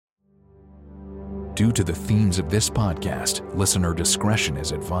Due to the themes of this podcast, listener discretion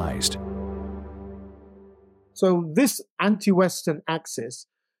is advised. So this anti-Western axis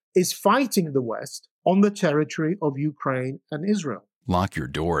is fighting the West on the territory of Ukraine and Israel. Lock your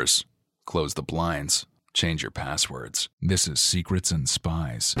doors, close the blinds, change your passwords. This is Secrets and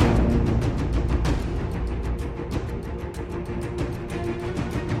Spies.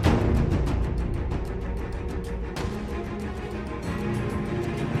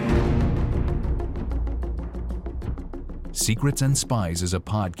 Secrets and Spies is a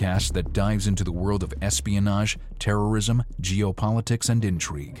podcast that dives into the world of espionage, terrorism, geopolitics, and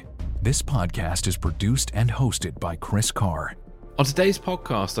intrigue. This podcast is produced and hosted by Chris Carr. On today's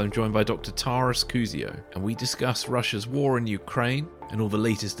podcast, I'm joined by Dr. Taras Kuzio, and we discuss Russia's war in Ukraine and all the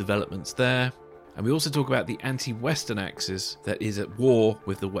latest developments there. And we also talk about the anti-Western axis that is at war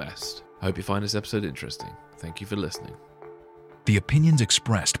with the West. I hope you find this episode interesting. Thank you for listening. The opinions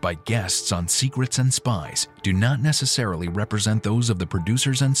expressed by guests on Secrets and Spies do not necessarily represent those of the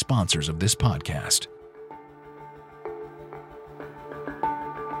producers and sponsors of this podcast.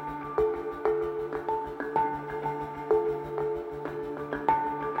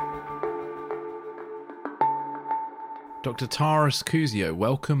 Dr. Taras Kuzio,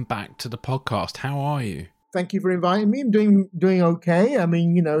 welcome back to the podcast. How are you? Thank you for inviting me. I'm doing okay. I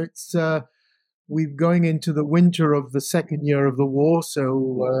mean, it's we're going into the winter of the second year of the war,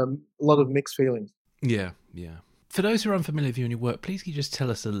 so a lot of mixed feelings. Yeah. For those who are unfamiliar with you and your work, please can you just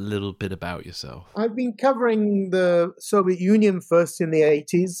tell us a little bit about yourself? I've been covering the Soviet Union first in the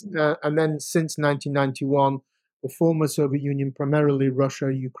 80s, and then since 1991, the former Soviet Union, primarily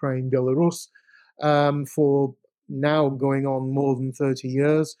Russia, Ukraine, Belarus, for now going on more than 30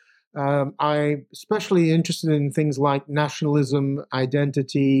 years. I'm especially interested in things like nationalism,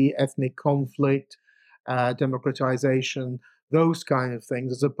 identity, ethnic conflict, democratization, those kind of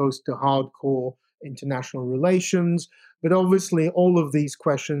things, as opposed to hardcore international relations. But obviously, all of these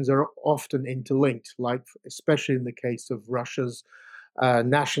questions are often interlinked, like especially in the case of Russia's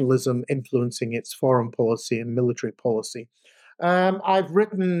nationalism influencing its foreign policy and military policy. I've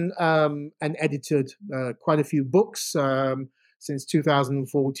written and edited quite a few books since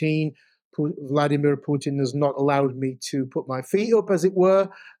 2014. Vladimir Putin has not allowed me to put my feet up, as it were.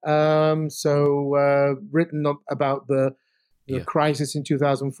 Written about the crisis in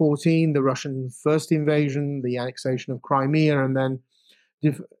 2014, the Russian first invasion, the annexation of Crimea, and then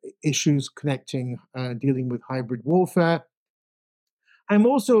issues connecting, dealing with hybrid warfare. I'm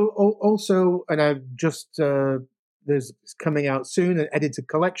also, and I've just there's coming out soon an edited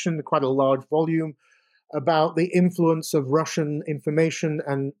collection, quite a large volume, about the influence of Russian information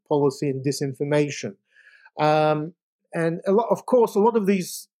and policy and disinformation. And a lot of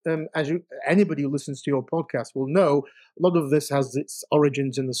these, anybody who listens to your podcast will know, a lot of this has its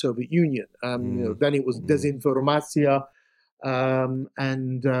origins in the Soviet Union. Then it was desinformatia, and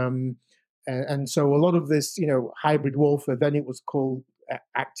so a lot of this, hybrid warfare. Then it was called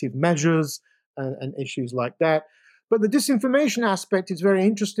active measures and issues like that. But the disinformation aspect is very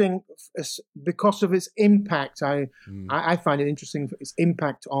interesting because of its impact. I find it interesting, its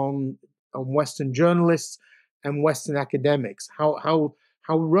impact on Western journalists and Western academics. How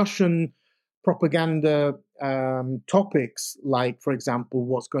Russian propaganda topics, like, for example,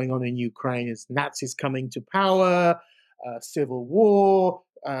 what's going on in Ukraine is Nazis coming to power, civil war,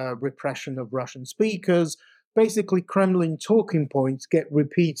 repression of Russian speakers. Basically, Kremlin talking points get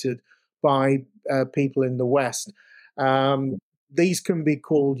repeated by people in the West. These can be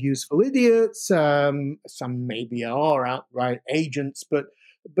called useful idiots. Some maybe are outright agents, but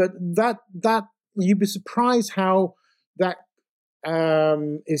that you'd be surprised how that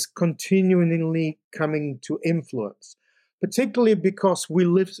is continually coming to influence, particularly because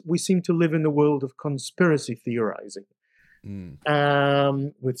we seem to live in a world of conspiracy theorizing,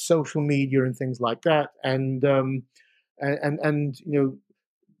 with social media and things like that, and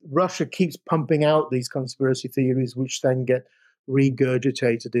Russia keeps pumping out these conspiracy theories, which then get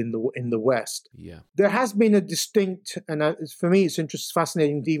regurgitated in the West. Yeah, there has been a distinct, and for me, it's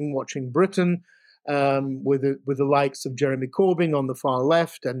fascinating, even watching Britain with the likes of Jeremy Corbyn on the far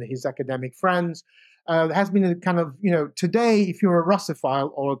left and his academic friends. There has been a kind of, today, if you're a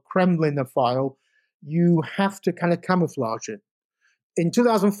Russophile or a Kremlinophile, you have to kind of camouflage it. In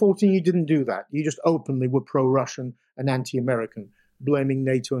 2014, you didn't do that. You just openly were pro-Russian and anti-American, blaming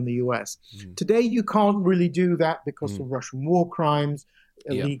NATO and the US. Today, you can't really do that because of Russian war crimes,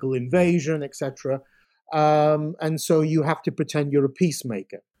 illegal invasion, etc. And so you have to pretend you're a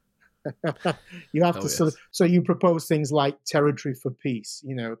peacemaker. You have so you propose things like territory for peace.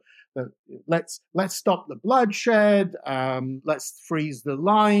 Let's stop the bloodshed. Let's freeze the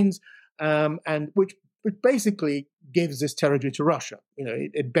lines. and which basically gives this territory to Russia.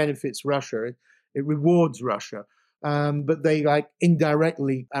 It benefits Russia, it rewards Russia, but they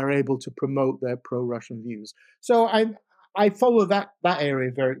indirectly are able to promote their pro-Russian views. So I follow that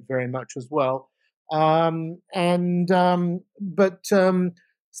area very very much as well, but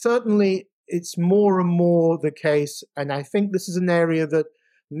certainly it's more and more the case, and I think this is an area that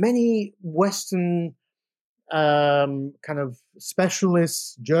many Western kind of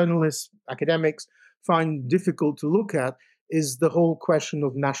specialists, journalists, academics find difficult to look at, is the whole question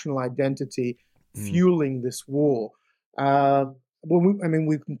of national identity fueling this war.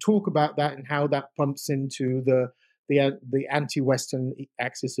 We can talk about that and how that pumps into the anti-Western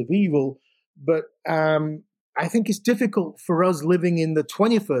axis of evil, but I think it's difficult for us living in the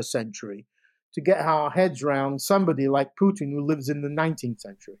 21st century to get our heads around somebody like Putin who lives in the 19th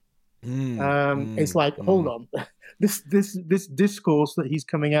century. It's like, hold on, this discourse that he's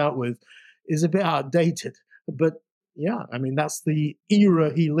coming out with is a bit outdated. But yeah, I mean, that's the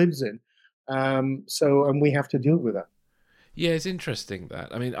era he lives in. And we have to deal with that. Yeah, it's interesting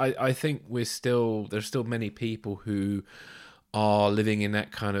that. I mean, I think there's still many people who are living in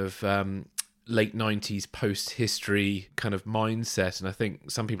that kind of late 90s post-history kind of mindset, and I think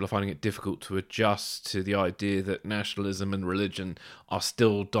some people are finding it difficult to adjust to the idea that nationalism and religion are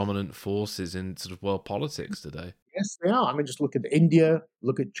still dominant forces in sort of world politics today. Yes, they are. I mean, just look at India,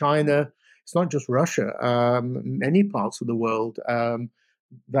 look at China. It's not just Russia. Many parts of the world,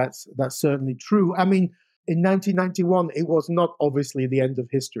 that's certainly true. I mean, in 1991, it was not obviously the end of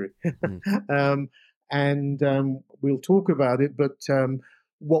history. We'll talk about it, but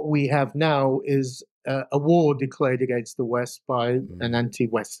what we have now is a war declared against the West by an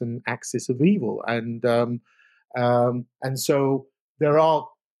anti-Western axis of evil, and so there are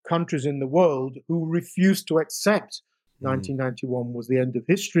countries in the world who refuse to accept 1991 was the end of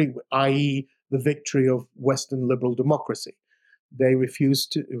history, i.e., the victory of Western liberal democracy. They refuse,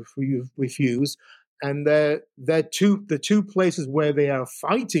 and the two places where they are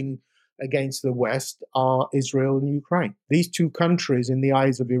fighting against the West are Israel and Ukraine. These two countries, in the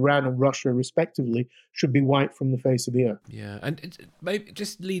eyes of Iran and Russia, respectively, should be wiped from the face of the earth. Yeah, and maybe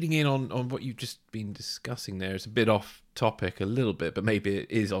just leading in on what you've just been discussing there, it's a bit off topic a little bit, but maybe it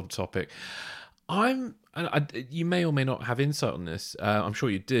is on topic. You may or may not have insight on this. I'm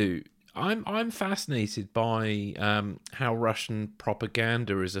sure you do. I'm fascinated by how Russian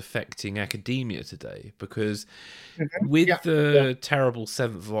propaganda is affecting academia today, because with the terrible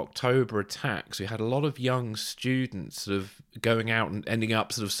 7th of October attacks, we had a lot of young students sort of going out and ending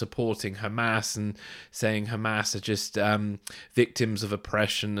up sort of supporting Hamas and saying Hamas are just victims of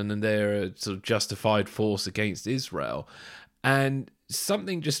oppression and then they're a sort of justified force against Israel. And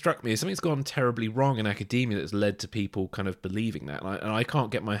something just struck me. Something's gone terribly wrong in academia that's led to people kind of believing that. And I can't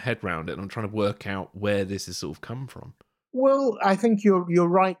get my head around it. And I'm trying to work out where this has sort of come from. Well, I think you're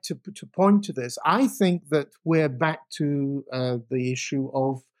right to point to this. I think that we're back to the issue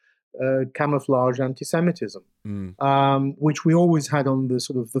of camouflage anti-Semitism, which we always had on the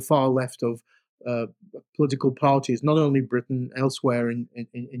sort of the far left of political parties, not only Britain, elsewhere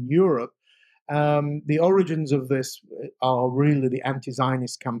in Europe. The origins of this are really the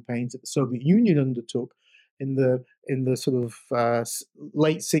anti-Zionist campaigns that the Soviet Union undertook in the sort of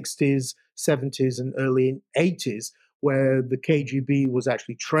late 60s, 70s, and early 80s, where the KGB was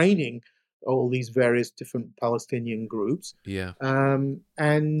actually training all these various different Palestinian groups. Yeah. For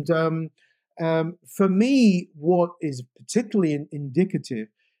me, what is particularly indicative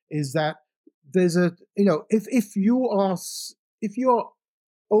is that there's if you are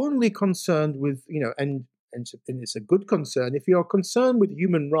only concerned with, and it's a good concern, if you're concerned with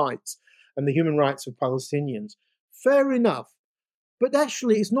human rights and the human rights of Palestinians, fair enough. But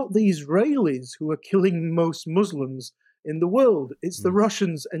actually, it's not the Israelis who are killing most Muslims in the world. It's the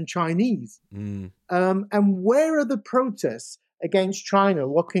Russians and Chinese. And where are the protests against China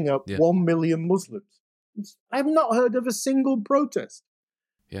locking up 1 million Muslims? I've not heard of a single protest.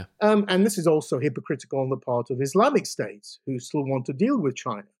 Yeah. And this is also hypocritical on the part of Islamic states who still want to deal with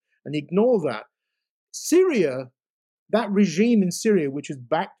China and ignore that. Syria, that regime in Syria, which is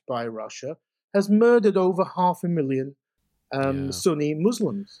backed by Russia, has murdered over 500,000 Sunni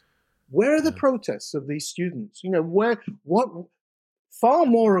Muslims. Where are the protests of these students? Far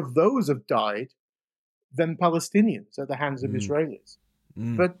more of those have died than Palestinians at the hands of Israelis.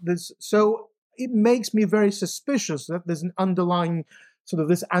 But so it makes me very suspicious that there's an underlying sort of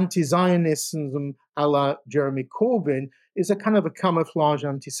this anti-Zionism a la Jeremy Corbyn is a kind of a camouflage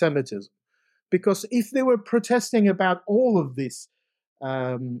anti-Semitism. Because if they were protesting about all of this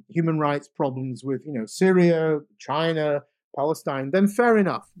human rights problems with, Syria, China, Palestine, then fair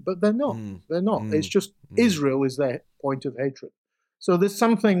enough. But they're not. They're not. It's just Israel is their point of hatred. So there's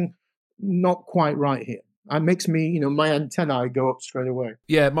something not quite right here. It makes me, my antennae go up straight away.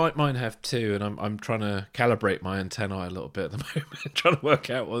 Yeah, mine have too, and I'm trying to calibrate my antennae a little bit at the moment, trying to work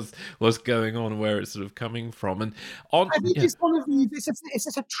out what's going on and where it's sort of coming from. And I think it's one of these.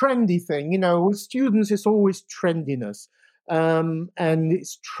 It's a trendy thing, With students, it's always trendiness, and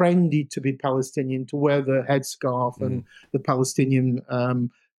it's trendy to be Palestinian, to wear the headscarf and the Palestinian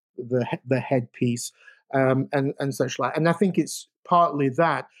the headpiece, and such like. And I think it's partly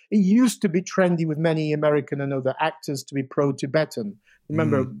that. It used to be trendy with many American and other actors to be pro-Tibetan.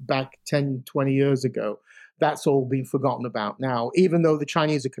 Remember back 10, 20 years ago, that's all been forgotten about now, even though the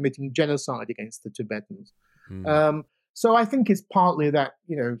Chinese are committing genocide against the Tibetans. So I think it's partly that,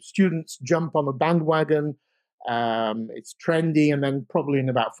 students jump on a bandwagon, it's trendy, and then probably in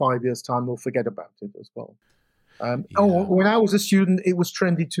about 5 years' time, they'll forget about it as well. When I was a student, it was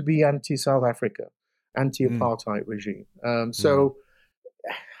trendy to be anti-South Africa, anti-apartheid regime. So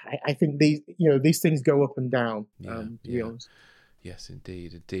I think these things go up and down, to be honest. Yes,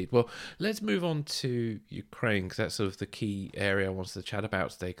 indeed. Well, let's move on to Ukraine, because that's sort of the key area I wanted to chat about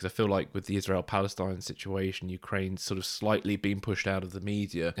today, because I feel like with the Israel-Palestine situation, Ukraine's sort of slightly been pushed out of the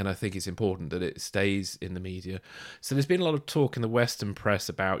media, and I think it's important that it stays in the media. So there's been a lot of talk in the Western press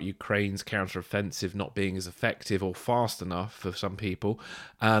about Ukraine's counteroffensive not being as effective or fast enough for some people,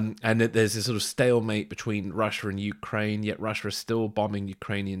 and that there's a sort of stalemate between Russia and Ukraine, yet Russia is still bombing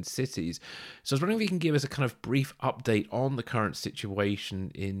Ukrainian cities. So I was wondering if you can give us a kind of brief update on the current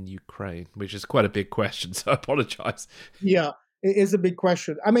situation in Ukraine, which is quite a big question, so I apologize. Yeah, it is a big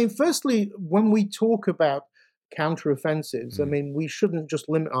question. I mean, firstly, when we talk about counteroffensives, I mean, we shouldn't just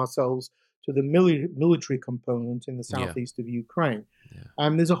limit ourselves to the military component in the southeast of Ukraine.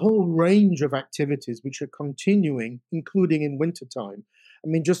 There's a whole range of activities which are continuing, including in wintertime. I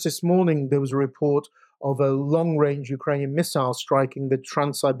mean, just this morning, there was a report of a long-range Ukrainian missile striking the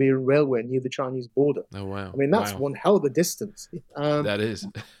Trans-Siberian Railway near the Chinese border. Oh, wow. I mean, that's one hell of a distance. That is.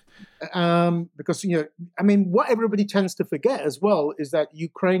 Because, I mean, what everybody tends to forget as well is that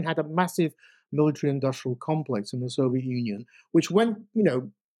Ukraine had a massive military-industrial complex in the Soviet Union, which went,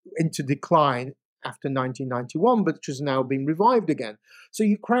 into decline after 1991, but which has now been revived again. So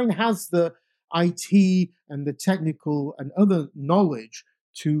Ukraine has the IT and the technical and other knowledge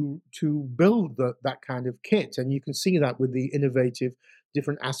to build that kind of kit. And you can see that with the innovative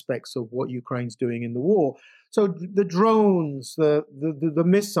different aspects of what Ukraine's doing in the war. So the drones, the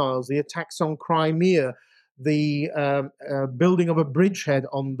missiles, the attacks on Crimea, the building of a bridgehead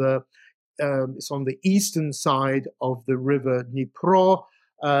on it's on the eastern side of the river Dnipro,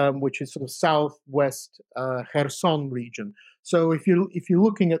 which is sort of southwest Kherson region. So if you're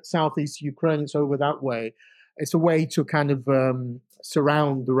looking at southeast Ukraine, it's over that way. It's a way to kind of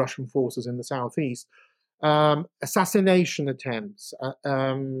surround the Russian forces in the southeast. Assassination attempts,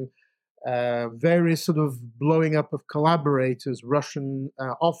 various sort of blowing up of collaborators, Russian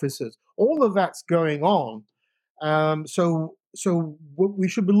officers. All of that's going on. So we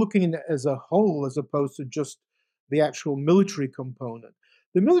should be looking at it as a whole, as opposed to just the actual military component.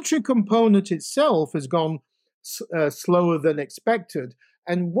 The military component itself has gone slower than expected.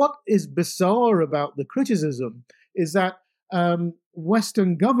 And what is bizarre about the criticism is that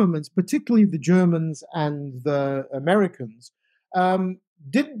Western governments, particularly the Germans and the Americans,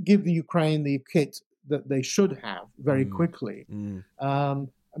 didn't give the Ukraine the kit that they should have very quickly.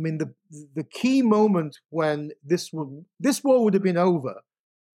 I mean, the key moment when this war would have been over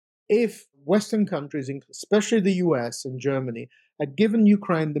if Western countries, especially the US and Germany, had given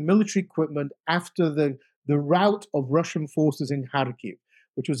Ukraine the military equipment after the rout of Russian forces in Kharkiv,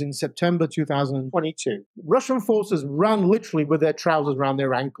 which was in September 2022. Russian forces ran literally with their trousers around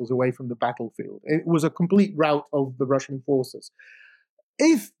their ankles away from the battlefield. It was a complete rout of the Russian forces.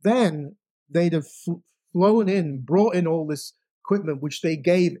 If then they'd have flown in, brought in all this equipment, which they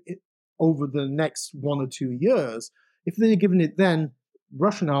gave over the next 1 or 2 years, if they'd given it then,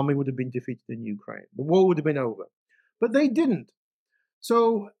 Russian army would have been defeated in Ukraine. The war would have been over. But they didn't.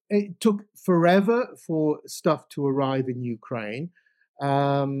 So it took forever for stuff to arrive in Ukraine.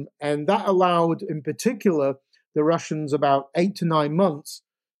 And that allowed, in particular, the Russians about 8 to 9 months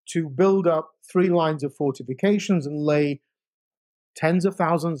to build up 3 lines of fortifications and lay tens of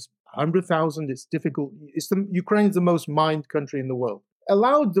thousands, 100,000. It's difficult. Ukraine is the most mined country in the world.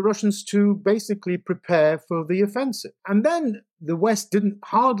 Allowed the Russians to basically prepare for the offensive. And then the West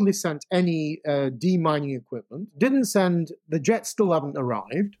hardly sent any demining equipment, the jets still haven't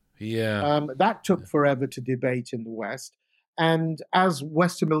arrived. Yeah. That took forever to debate in the West. And as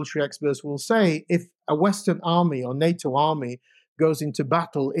Western military experts will say, if a Western army or NATO army goes into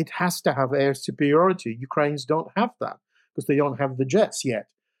battle, it has to have air superiority. Ukrainians don't have that because they don't have the jets yet.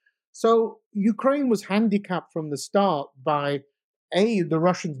 So Ukraine was handicapped from the start by, the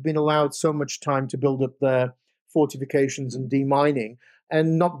Russians been allowed so much time to build up their fortifications and demining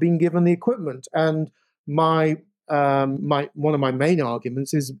and not being given the equipment. And my one of my main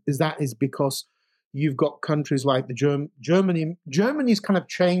arguments is because you've got countries like Germany. Germany's kind of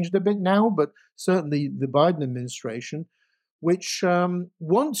changed a bit now, but certainly the Biden administration, which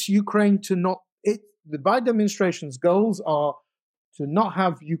wants Ukraine to not. The Biden administration's goals are to not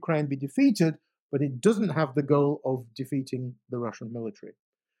have Ukraine be defeated, but it doesn't have the goal of defeating the Russian military.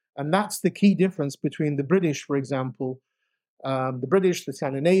 And that's the key difference between the British, for example, the British, the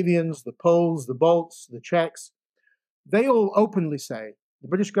Scandinavians, the Poles, the Balts, the Czechs. They all openly say, the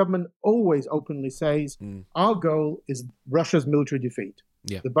British government always openly says, our goal is Russia's military defeat.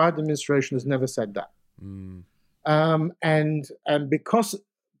 Yeah. The Biden administration has never said that. And because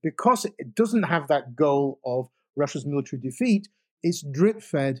it doesn't have that goal of Russia's military defeat, it's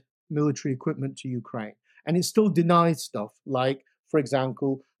drip-fed military equipment to Ukraine. And it still denies stuff like, for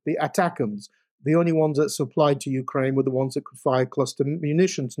example, the ATACMS. The only ones that supplied to Ukraine were the ones that could fire cluster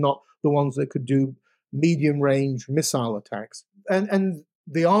munitions, not the ones that could do medium-range missile attacks. And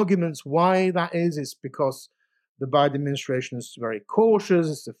the arguments why that is because the Biden administration is very cautious,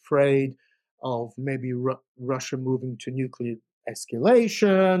 it's afraid of maybe Russia moving to nuclear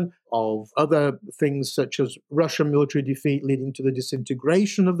escalation, of other things such as Russian military defeat leading to the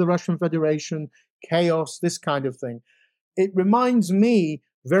disintegration of the Russian Federation, chaos, this kind of thing. It reminds me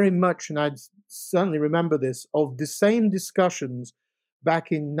very much, and I certainly remember this, of the same discussions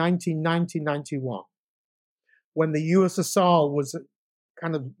back in 1990-91, when the USSR was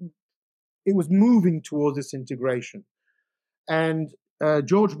it was moving towards this integration. And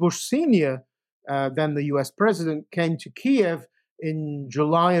George Bush Sr., then the US president, came to Kiev in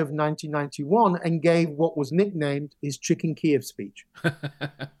July of 1991 and gave what was nicknamed his Chicken Kiev speech,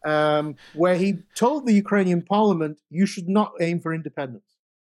 where he told the Ukrainian parliament, you should not aim for independence.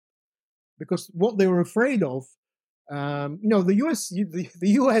 Because what they were afraid of, the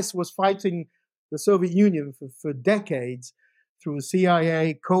US was fighting the Soviet Union for decades through the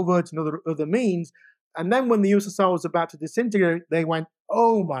CIA, covert and other means. And then when the USSR was about to disintegrate, they went,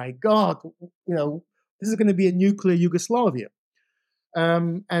 oh my God, this is going to be a nuclear Yugoslavia.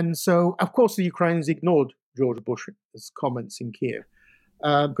 And so, of course, the Ukrainians ignored George Bush's comments in Kiev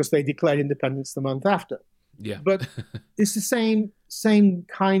because they declared independence the month after. Yeah. But it's the same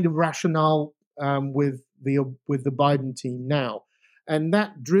kind of rationale with the Biden team now. And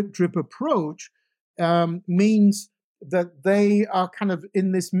that drip approach means that they are kind of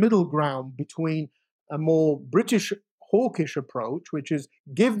in this middle ground between a more British hawkish approach, which is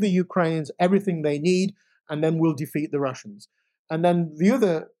give the Ukrainians everything they need, and then we'll defeat the Russians. And then the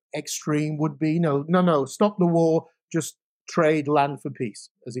other extreme would be, no, stop the war, just trade land for peace,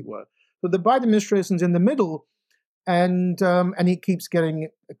 as it were. But the Biden administration's in the middle, and it keeps getting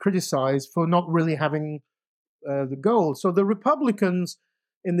criticized for not really having the goal. So the Republicans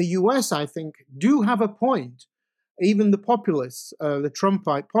in the US, I think, do have a point. Even the populists, the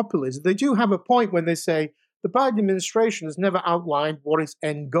Trumpite populists, they do have a point when they say the Biden administration has never outlined what its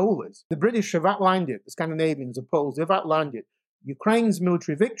end goal is. The British have outlined it, the Scandinavians, the Poles, they've outlined it. Ukraine's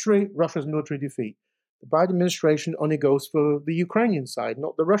military victory, Russia's military defeat. The Biden administration only goes for the Ukrainian side,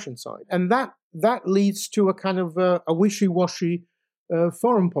 not the Russian side. And that leads to a kind of a wishy-washy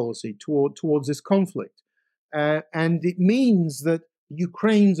foreign policy towards this conflict. And it means that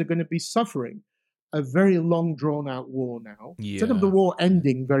Ukrainians are going to be suffering a very long, drawn-out war now. Yeah. Instead of the war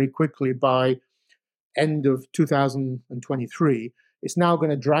ending very quickly by end of 2023, it's now going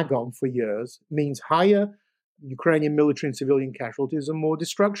to drag on for years. It means higher Ukrainian military and civilian casualties and more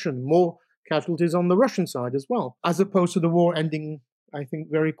destruction, more casualties on the Russian side as well, as opposed to the war ending, I think,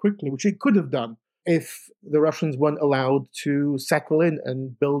 very quickly, which it could have done if the Russians weren't allowed to settle in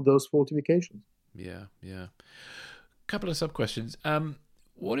and build those fortifications. Yeah. Couple of sub-questions.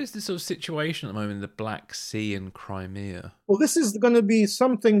 What is the sort of situation at the moment in the Black Sea and Crimea? Well, this is going to be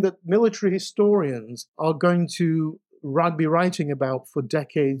something that military historians are going to be writing about for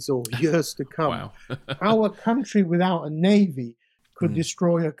decades or years to come. Wow. How a country without a navy could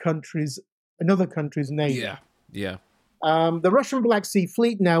destroy another country's navy. Yeah. The Russian Black Sea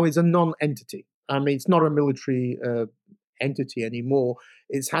Fleet now is a non-entity. I mean, it's not a military entity anymore.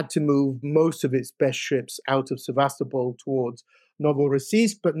 It's had to move most of its best ships out of Sevastopol towards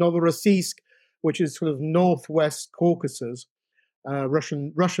Novorossiysk, but Novorossiysk, which is sort of northwest Caucasus,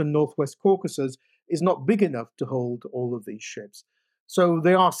 Russian northwest Caucasus, is not big enough to hold all of these ships. So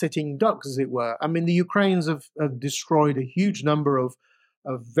they are sitting ducks, as it were. I mean, the Ukrainians have destroyed a huge number of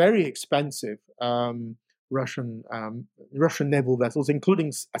very expensive Russian naval vessels,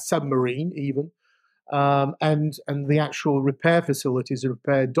 including a submarine, even, and the actual repair facilities, the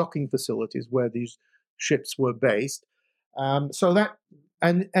repair docking facilities where these ships were based. So that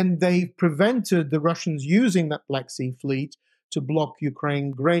and they prevented the Russians using that Black Sea fleet to block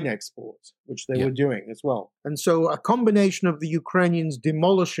Ukraine grain exports, which they were doing as well. And so a combination of the Ukrainians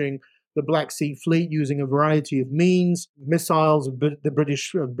demolishing the Black Sea Fleet using a variety of means, missiles, the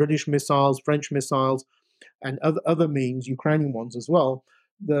British missiles, French missiles, and other means, Ukrainian ones as well.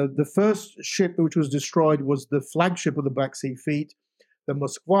 The first ship which was destroyed was the flagship of the Black Sea Fleet, the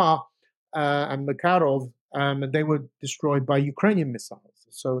Moskva and Makarov, and they were destroyed by Ukrainian missiles,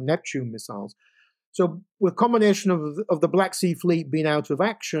 so Neptune missiles. So with combination of the Black Sea Fleet being out of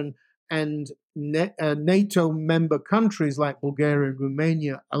action and NATO member countries like Bulgaria and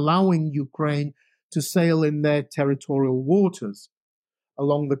Romania allowing Ukraine to sail in their territorial waters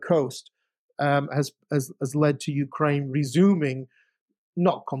along the coast has led to Ukraine resuming,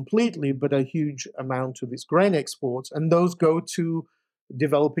 not completely, but a huge amount of its grain exports, and those go to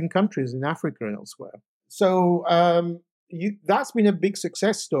developing countries in Africa and elsewhere. So that's been a big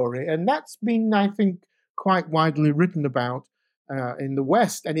success story, and that's been, I think, quite widely written about in the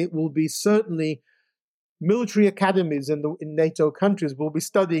West, and it will be certainly military academies in NATO countries will be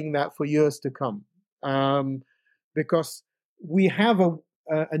studying that for years to come, because we have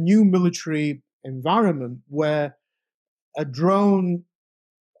a new military environment where a drone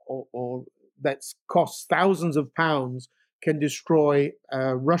or that's costs thousands of pounds can destroy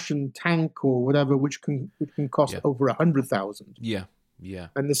a Russian tank or whatever, which can cost over 100,000. Yeah, yeah.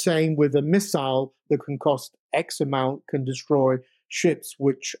 And the same with a missile that can cost X amount can destroy ships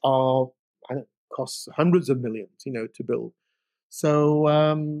which costs hundreds of millions, to build. So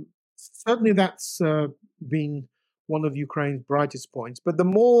certainly that's been one of Ukraine's brightest points. But the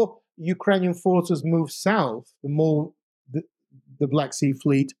more Ukrainian forces move south, the more the Black Sea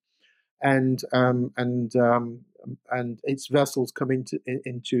Fleet and its vessels come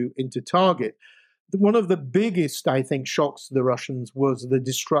into target. One of the biggest, I think, shocks to the Russians was the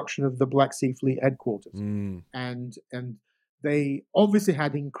destruction of the Black Sea Fleet headquarters, and they obviously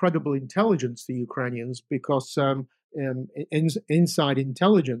had incredible intelligence, the Ukrainians, because inside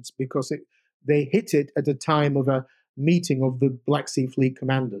intelligence, because they hit it at a time of a meeting of the Black Sea Fleet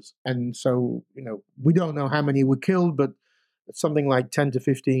commanders, and so we don't know how many were killed, but something like 10 to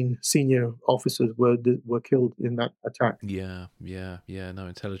 15 senior officers were killed in that attack. Yeah. No,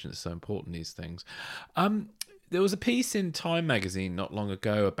 intelligence is so important, these things. There was a piece in Time magazine not long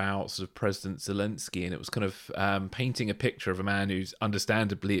ago about sort of President Zelensky, and it was kind of painting a picture of a man who's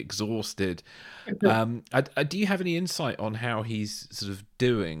understandably exhausted. Do you have any insight on how he's sort of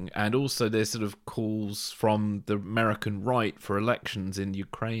doing? And also there's sort of calls from the American right for elections in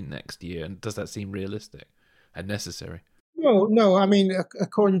Ukraine next year. And does that seem realistic and necessary? No. I mean,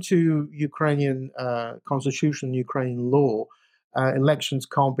 according to Ukrainian constitution, Ukrainian law, elections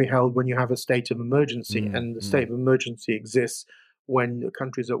can't be held when you have a state of emergency, and the state of emergency exists when the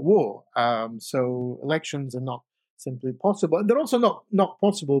country's at war. So elections are not simply possible. They're also not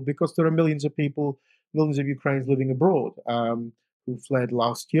possible because there are millions of Ukrainians living abroad who fled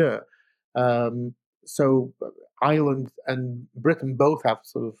last year. So Ireland and Britain both have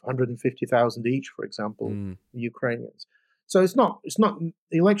sort of 150,000 each, for example, Ukrainians. So it's not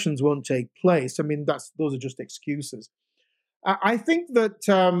elections won't take place. I mean, those are just excuses. I think that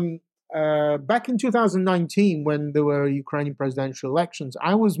back in 2019, when there were Ukrainian presidential elections,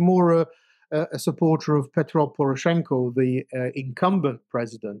 I was more a supporter of Petro Poroshenko, the incumbent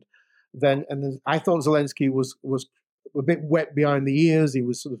president. And I thought Zelensky was a bit wet behind the ears. He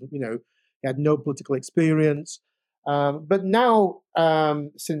was sort of, he had no political experience. But now,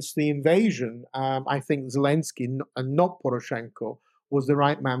 since the invasion, I think Zelensky and not Poroshenko was the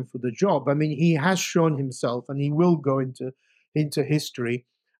right man for the job. I mean, he has shown himself, and he will go into history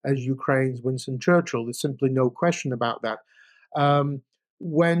as Ukraine's Winston Churchill. There's simply no question about that.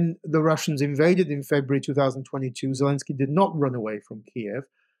 When the Russians invaded in February 2022, Zelensky did not run away from Kiev.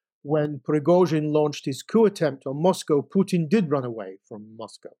 When Prigozhin launched his coup attempt on Moscow, Putin did run away from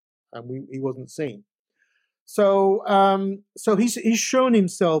Moscow, and he wasn't seen. So he's shown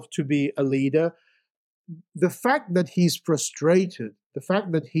himself to be a leader. The fact that he's frustrated, the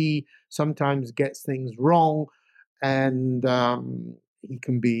fact that he sometimes gets things wrong, and he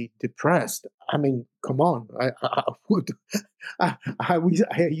can be depressed. I mean, come on! Are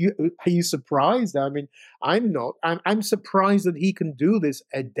you surprised? I mean, I'm not. I'm surprised that he can do this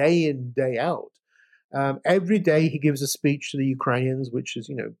a day in, day out. Every day he gives a speech to the Ukrainians, which is,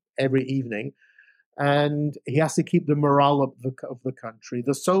 every evening. And he has to keep the morale up of the country.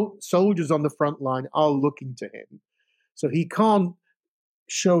 The soldiers on the front line are looking to him. So he can't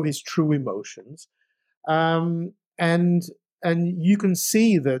show his true emotions. And you can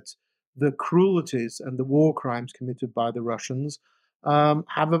see that the cruelties and the war crimes committed by the Russians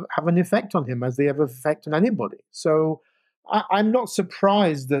have an effect on him, as they have an effect on anybody. So I'm not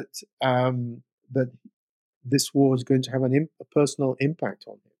surprised that that this war is going to have a personal impact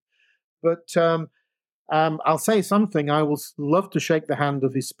on him. But I'll say something. I will love to shake the hand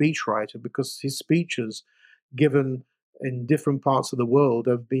of his speechwriter, because his speeches given in different parts of the world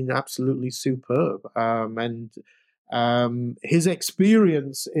have been absolutely superb. And his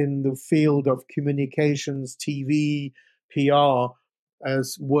experience in the field of communications, TV, PR,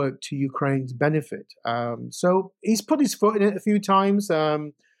 has worked to Ukraine's benefit. So he's put his foot in it a few times,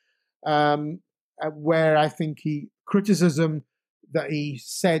 where I think criticism that he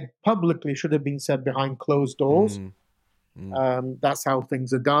said publicly should have been said behind closed doors. That's how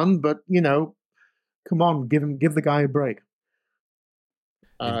things are done. But come on, give the guy a break.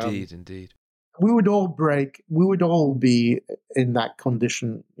 Indeed. We would all break. We would all be in that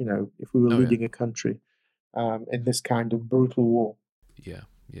condition, if we were leading a country in this kind of brutal war. Yeah,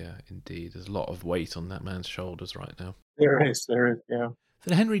 indeed. There's a lot of weight on that man's shoulders right now. There is, yeah. For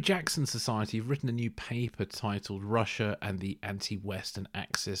the Henry Jackson Society, you've written a new paper titled Russia and the Anti-Western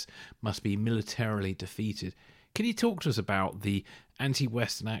Axis Must Be Militarily Defeated. Can you talk to us about the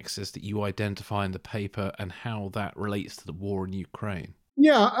anti-Western axis that you identify in the paper and how that relates to the war in Ukraine?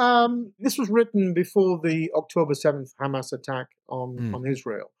 Yeah, this was written before the October 7th Hamas attack on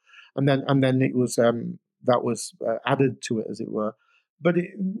Israel. And then it was that was added to it, as it were. But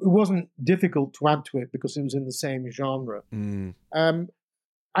it wasn't difficult to add to it because it was in the same genre.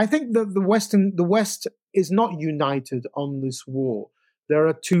 I think that the West is not united on this war. There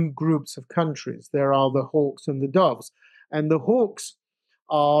are two groups of countries. There are the hawks and the doves. And the hawks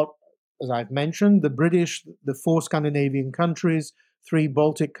are, as I've mentioned, the British, the 4 Scandinavian countries, 3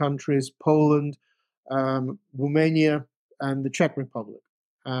 Baltic countries, Poland, Romania, and the Czech Republic.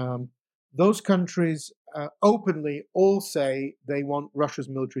 Those countries openly all say they want Russia's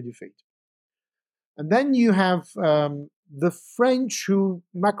military defeat. And then you have the French, who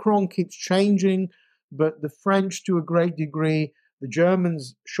Macron keeps changing, but the French to a great degree, the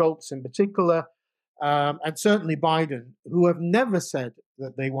Germans, Scholz in particular, and certainly Biden, who have never said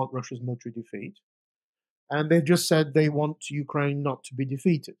that they want Russia's military defeat. And they've just said they want Ukraine not to be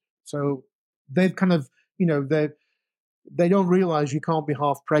defeated. So they've kind of, they don't realize you can't be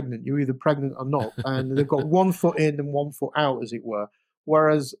half pregnant. You're either pregnant or not. And they've got one foot in and one foot out, as it were.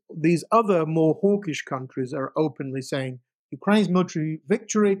 Whereas these other more hawkish countries are openly saying Ukraine's military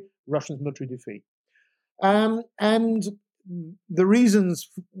victory, Russia's military defeat. And the reasons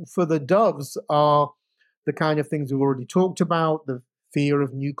for the doves are the kind of things we've already talked about: the fear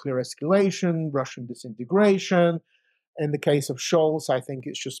of nuclear escalation, Russian disintegration. In the case of Scholz, I think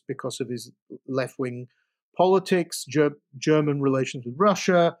it's just because of his left-wing politics, German relations with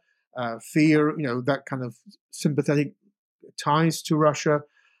Russia, fear, that kind of sympathetic ties to Russia.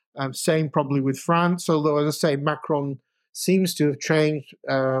 Same probably with France, although, as I say, Macron seems to have changed.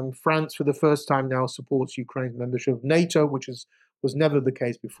 France, for the first time now, supports Ukraine's membership of NATO, which was never the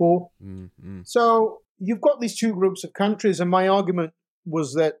case before. So you've got these two groups of countries, and my argument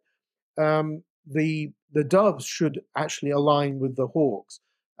was that the doves should actually align with the hawks,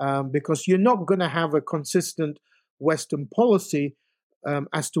 because you're not going to have a consistent Western policy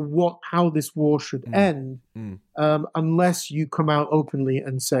as to how this war should end, unless you come out openly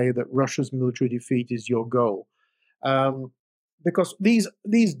and say that Russia's military defeat is your goal. Because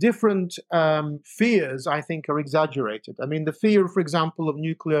these different fears, I think, are exaggerated. I mean, the fear, for example, of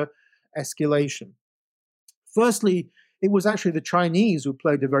nuclear escalation. Firstly, it was actually the Chinese who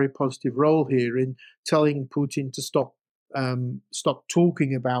played a very positive role here in telling Putin to stop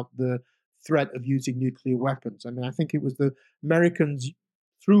talking about the threat of using nuclear weapons. I mean, I think it was the Americans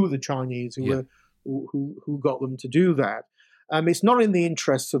through the Chinese who got them to do that. It's not in the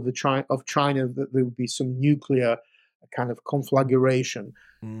interests of China that there would be some nuclear kind of conflagration.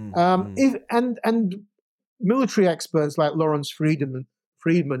 And military experts like Lawrence Friedman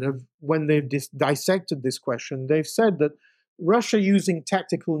have, when they've dissected this question, they've said that Russia using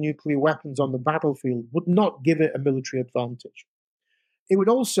tactical nuclear weapons on the battlefield would not give it a military advantage. It would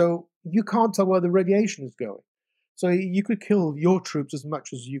also, you can't tell where the radiation is going. So you could kill your troops as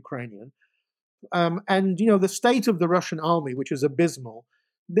much as Ukrainian. And, the state of the Russian army, which is abysmal,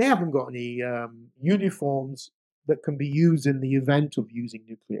 they haven't got any uniforms that can be used in the event of using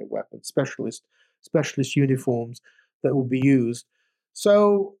nuclear weapons, specialist specialist uniforms that will be used.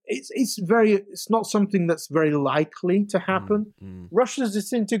 So it's not something that's very likely to happen. Russia's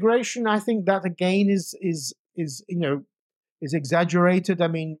disintegration, I think that again is exaggerated. I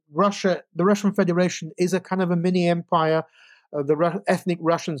mean, the Russian Federation is a kind of a mini empire. Ethnic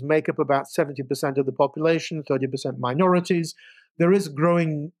Russians make up about 70% of the population, 30% minorities. There is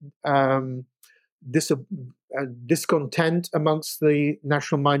growing discontent amongst the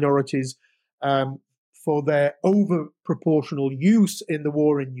national minorities for their over-proportional use in the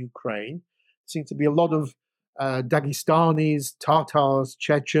war in Ukraine. There seems to be a lot of Dagestanis, Tatars,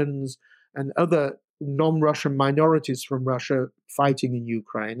 Chechens, and other non-Russian minorities from Russia fighting in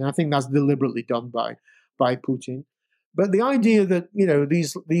Ukraine. And I think that's deliberately done by Putin. But the idea that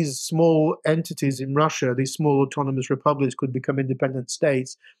these small entities in Russia, these small autonomous republics, could become independent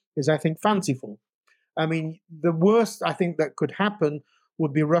states is, I think, fanciful. I mean, the worst I think that could happen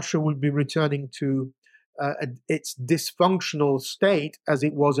would be Russia would be returning to its dysfunctional state as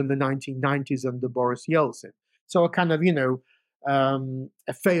it was in the 1990s under Boris Yeltsin. So a kind of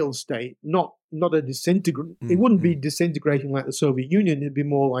a failed state, not a disintegrate. It wouldn't be disintegrating like the Soviet Union. It'd be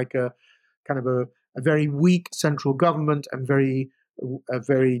more like a kind of a very weak central government and a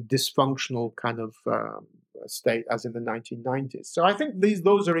very dysfunctional kind of state as in the 1990s. So I think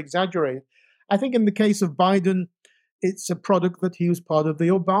those are exaggerated. I think in the case of Biden, it's a product that he was part of the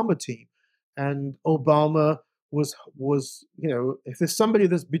Obama team, and Obama was if there's somebody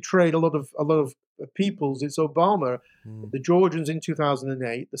that's betrayed a lot of peoples, it's Obama. The Georgians in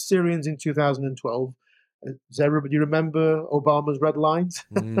 2008, the Syrians in 2012. Does everybody remember Obama's red lines?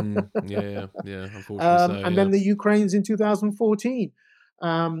 Yeah. Unfortunately, and then the Ukrainians in 2014.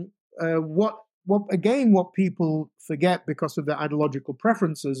 What people forget because of their ideological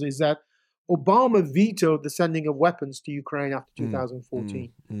preferences is that Obama vetoed the sending of weapons to Ukraine after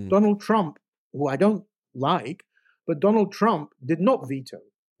 2014. Donald Trump, who I don't like, but Donald Trump did not veto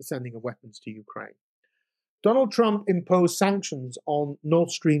the sending of weapons to Ukraine. Donald Trump imposed sanctions on Nord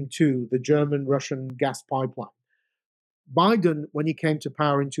Stream 2, the German-Russian gas pipeline. Biden, when he came to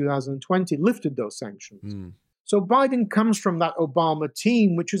power in 2020, lifted those sanctions. So Biden comes from that Obama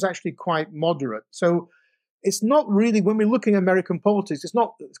team, which is actually quite moderate. So it's not really, when we're looking at American politics, it's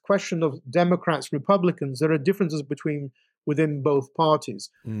not a question of Democrats, Republicans. There are differences within both parties.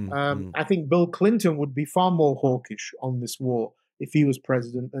 I think Bill Clinton would be far more hawkish on this war if he was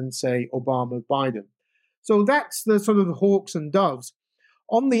president than, say, Obama, Biden. So that's the sort of hawks and doves.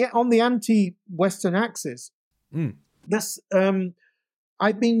 On the anti-Western axis,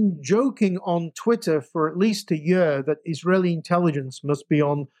 I've been joking on Twitter for at least a year that Israeli intelligence must be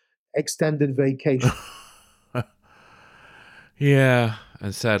on extended vacation. Yeah,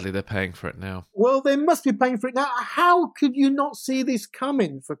 and sadly they're paying for it now. Well, they must be paying for it now. How could you not see this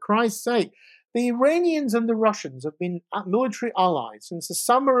coming, for Christ's sake? The Iranians and the Russians have been military allies since the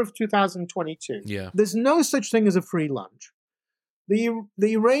summer of 2022. Yeah. There's no such thing as a free lunch. The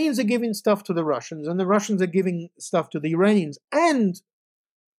Iranians are giving stuff to the Russians, and the Russians are giving stuff to the Iranians. And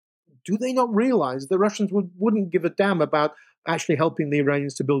do they not realize the Russians wouldn't give a damn about actually helping the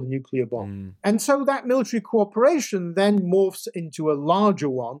Iranians to build a nuclear bomb? And so that military cooperation then morphs into a larger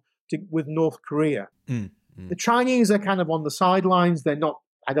one with North Korea. The Chinese are kind of on the sidelines. They're not,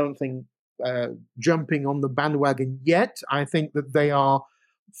 I don't think, jumping on the bandwagon yet. I think that they are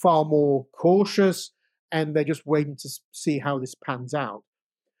far more cautious and they're just waiting to see how this pans out.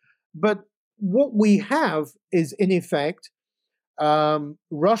 But what we have is, in effect,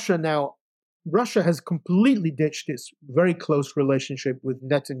 Russia has completely ditched its very close relationship with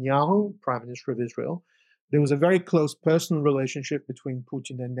Netanyahu, Prime Minister of Israel. There was a very close personal relationship between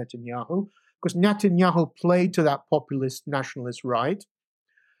Putin and Netanyahu, because Netanyahu played to that populist nationalist right.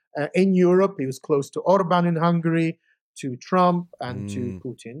 In Europe, he was close to Orban in Hungary, to Trump, and to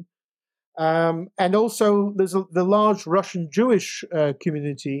Putin. And also, the large Russian Jewish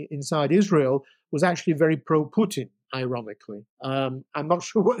community inside Israel was actually very pro-Putin, ironically. I'm not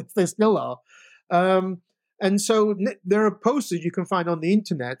sure if they still are. And so there are posters you can find on the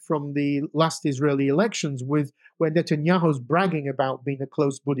internet from the last Israeli elections where Netanyahu's bragging about being a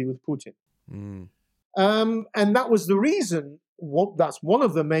close buddy with Putin. And that was the reason. That's one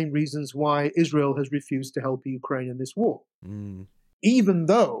of the main reasons why Israel has refused to help Ukraine in this war. Even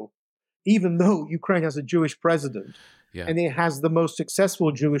though Ukraine has a Jewish president, and it has the most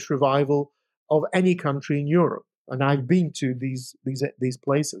successful Jewish revival of any country in Europe. And I've been to these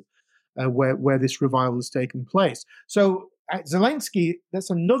places where this revival has taken place. So Zelensky, that's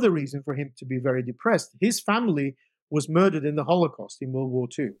another reason for him to be very depressed. His family was murdered in the Holocaust in World War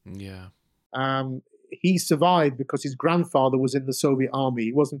II. he survived because his grandfather was in the Soviet army.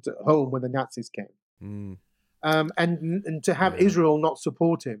 He wasn't at home when the Nazis came. And to have Israel not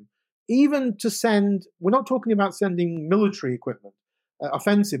support him, even to send, we're not talking about sending military equipment,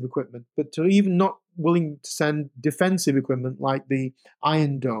 offensive equipment, but to even not willing to send defensive equipment like the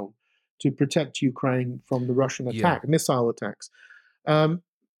Iron Dome to protect Ukraine from the Russian attack, missile attacks.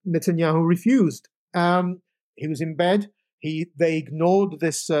 Netanyahu refused. He was in bed. They ignored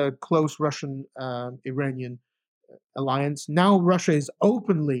this close Russian-Iranian alliance. Now Russia is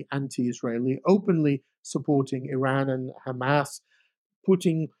openly anti-Israeli, openly supporting Iran and Hamas,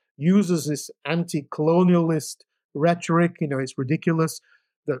 uses this anti-colonialist rhetoric. It's ridiculous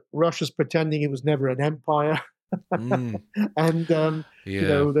that Russia's pretending it was never an empire. And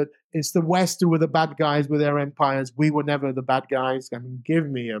that it's the West who were the bad guys with their empires. We were never the bad guys. I mean, give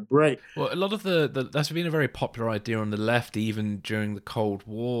me a break. Well, a lot of that's been a very popular idea on the left, even during the Cold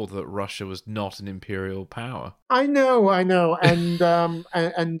War, that Russia was not an imperial power. I know, and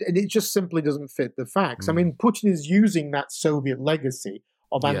it just simply doesn't fit the facts. I mean, Putin is using that Soviet legacy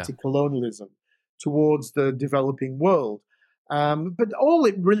of anti-colonialism towards the developing world. But all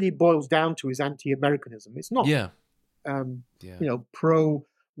it really boils down to is anti-Americanism. It's not,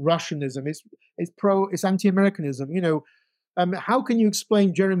 pro-Russianism. It's anti-Americanism. How can you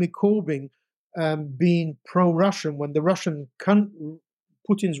explain Jeremy Corbyn being pro-Russian when the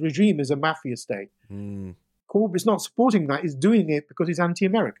Putin's regime is a mafia state? Corbyn's not supporting that. He's doing it because he's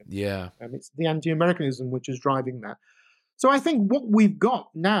anti-American. It's the anti-Americanism which is driving that. So I think what we've got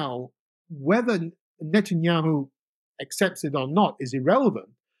now, whether Netanyahu accepts it or not, is irrelevant,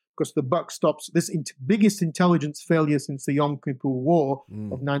 because the buck stops. This biggest intelligence failure since the Yom Kippur War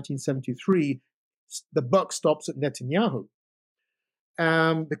of 1973, the buck stops at Netanyahu,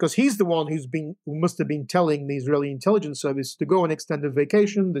 because he's the one who must have been telling the Israeli intelligence service to go on extended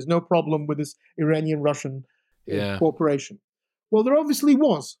vacation. There's no problem with this Iranian-Russian cooperation. Well, there obviously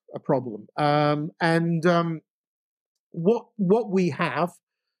was a problem, what we have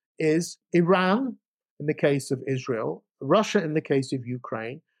is Iran in the case of Israel, Russia in the case of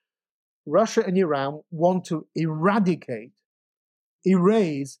Ukraine. Russia and Iran want to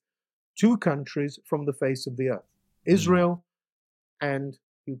erase two countries from the face of the earth, Israel and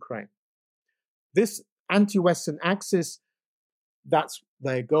Ukraine. This anti-Western axis, that's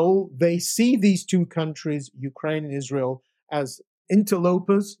their goal. They see these two countries, Ukraine and Israel, as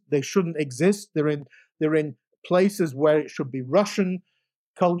interlopers. They shouldn't exist. They're in places where it should be Russian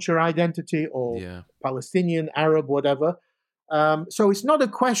culture identity or Palestinian, Arab, whatever. So it's not a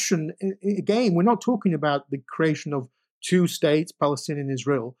question. Again, we're not talking about the creation of two states, Palestinian and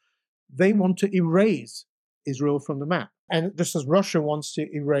Israel. They want to erase Israel from the map. And just as Russia wants to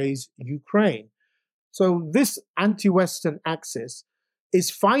erase Ukraine. So this anti-Western axis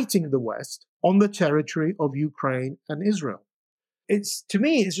is fighting the West on the territory of Ukraine and Israel. To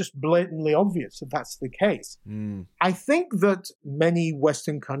me, it's just blatantly obvious that that's the case. I think that many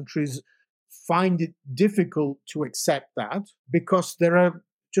Western countries find it difficult to accept that, because there are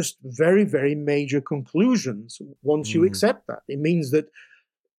just very, very major conclusions once you accept that. It means that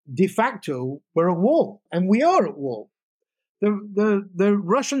de facto we're at war, and we are at war. The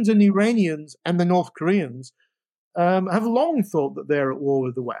Russians and Iranians and the North Koreans have long thought that they're at war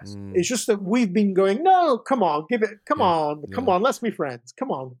with the West. It's just that we've been going, no, come on, come on, let's be friends.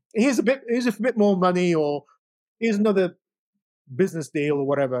 Come on, here's a bit more money, or here's another business deal, or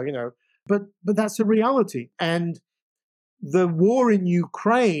whatever, But that's a reality, and the war in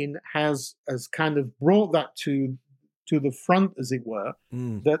Ukraine has kind of brought that to the front, as it were,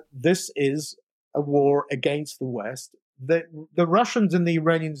 that this is a war against the West. The Russians and the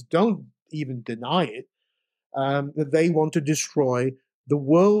Iranians don't even deny it. That they want to destroy the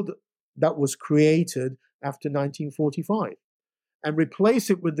world that was created after 1945 and replace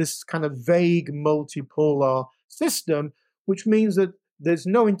it with this kind of vague multipolar system, which means that there's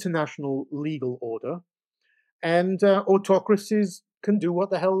no international legal order, and autocracies can do what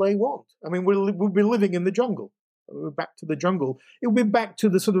the hell they want. I mean, we'll be living in the jungle. We're back to the jungle. It'll be back to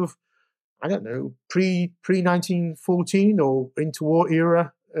the sort of, I don't know, pre-1914 or interwar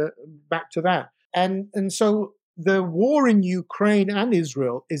era, back to that. And so the war in Ukraine and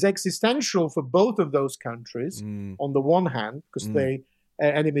Israel is existential for both of those countries, on the one hand, because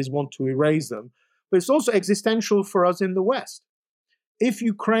enemies want to erase them, but it's also existential for us in the West. If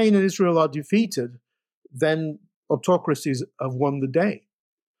Ukraine and Israel are defeated, then autocracies have won the day.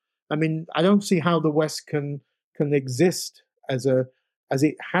 I mean, I don't see how the West can exist as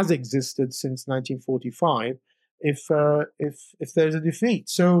it has existed since 1945 if there's a defeat.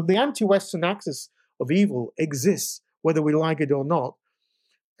 So the anti-Western axis of evil exists, whether we like it or not.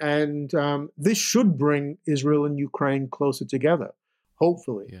 And this should bring Israel and Ukraine closer together,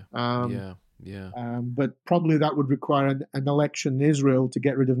 hopefully. But probably that would require an election in Israel to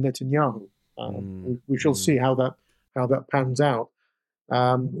get rid of Netanyahu. We shall see how that pans out.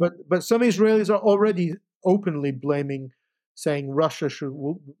 But some Israelis are already openly blaming, saying Russia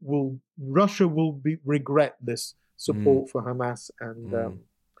will regret this support for Hamas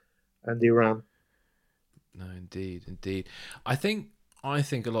and Iran. No, indeed. I think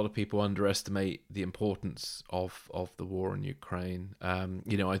a lot of people underestimate the importance of the war in Ukraine.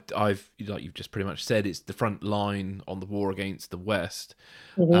 I've like you've just pretty much said, it's the front line on the war against the West,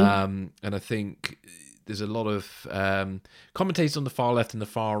 and I think there's a lot of commentators on the far left and the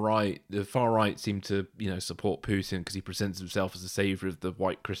far right. The far right seem to support Putin because he presents himself as the savior of the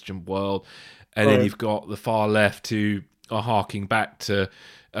white Christian world, and then you've got the far left who are harking back to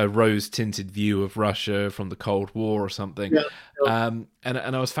a rose-tinted view of Russia from the Cold War or something. And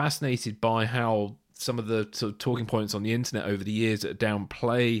I was fascinated by how some of the sort of talking points on the internet over the years that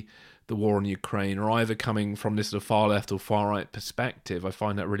downplay the war in Ukraine are either coming from this sort of far left or far right perspective. I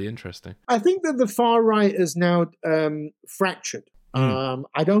find that really interesting. I think that the far right is now fractured.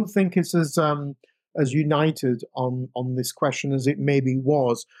 I don't think it's as united on this question as it maybe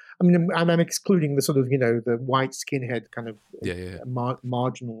was. I mean, I'm excluding the sort of the white skinhead kind of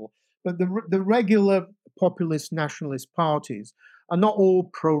marginal, but the regular populist nationalist parties are not all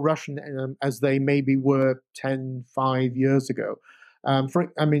pro-Russian as they maybe were 5 years ago. For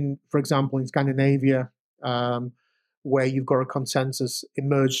example, in Scandinavia, where you've got a consensus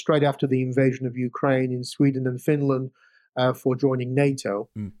emerged straight after the invasion of Ukraine in Sweden and Finland for joining NATO,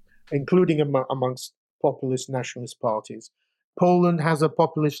 including amongst populist nationalist parties. Poland had a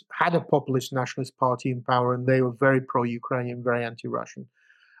populist nationalist party in power, and they were very pro-Ukrainian, very anti-Russian.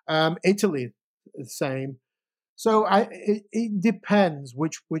 Italy, the same. So it depends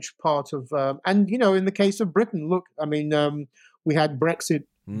which part of and in the case of Britain, look, we had Brexit.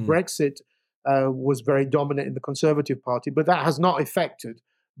 Brexit was very dominant in the Conservative Party, but that has not affected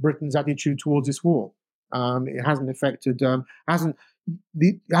Britain's attitude towards this war. It hasn't affected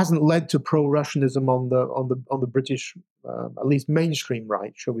hasn't led to pro-Russianism on the British, at least mainstream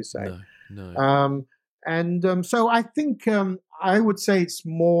right, shall we say? No. So I think I would say it's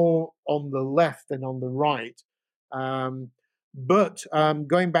more on the left than on the right. But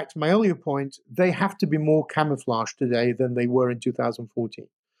going back to my earlier point, they have to be more camouflaged today than they were in 2014,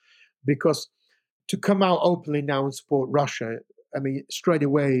 because to come out openly now and support Russia, straight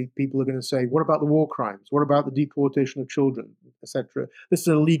away people are going to say, what about the war crimes? What about the deportation of children, etc.? This is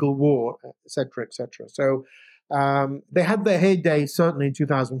a legal war, etc., etc. So they had their heyday certainly in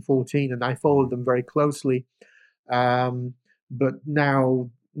 2014, and I followed them very closely. But now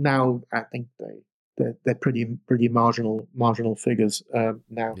I think they're pretty marginal figures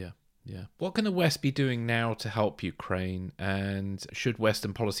now. Yeah. What can the West be doing now to help Ukraine? And should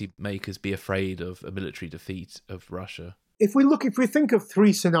Western policymakers be afraid of a military defeat of Russia? If we think of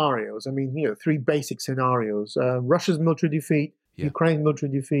three scenarios, three basic scenarios: Russia's military defeat, Ukraine's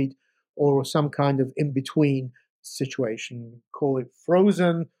military defeat, or some kind of in-between situation. Call it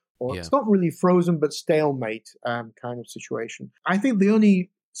frozen, or it's not really frozen, but stalemate kind of situation. I think the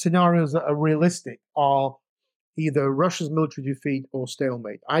only scenarios that are realistic are either Russia's military defeat or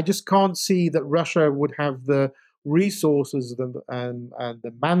stalemate. I just can't see that Russia would have the resources and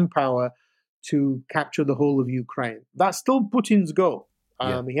the manpower to capture the whole of Ukraine. That's still Putin's goal.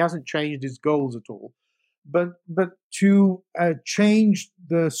 He hasn't changed his goals at all. But to change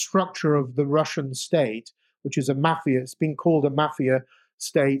the structure of the Russian state, which is a mafia, it's been called a mafia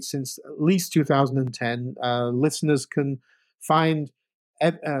state since at least 2010. Listeners can find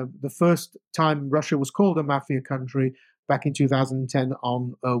the first time Russia was called a mafia country back in 2010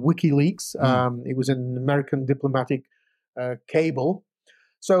 on WikiLeaks. It was an American diplomatic cable.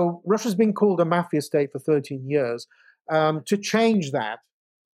 So Russia's been called a mafia state for 13 years. To change that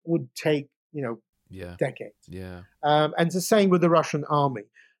would take, decades. And it's the same with the Russian army.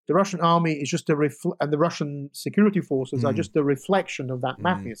 The Russian army is just and the Russian security forces are just a reflection of that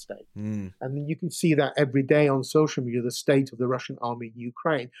mafia state. And you can see that every day on social media, the state of the Russian army in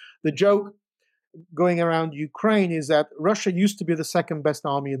Ukraine. The joke going around Ukraine is that Russia used to be the second best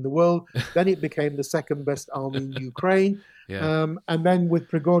army in the world. Then it became the second best army in Ukraine. And then with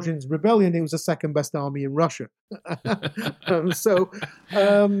Prigozhin's rebellion, it was the second best army in Russia. So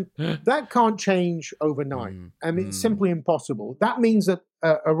that can't change overnight. It's simply impossible. That means that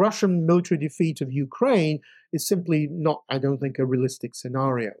a Russian military defeat of Ukraine is simply not, I don't think, a realistic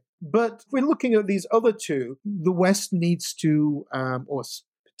scenario. But if we're looking at these other two, the West needs to, or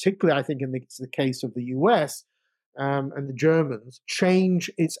particularly I think in the case of the US, and the Germans change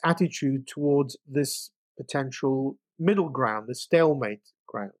its attitude towards this potential middle ground, the stalemate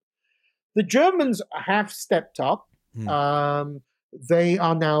ground. The Germans have stepped up. They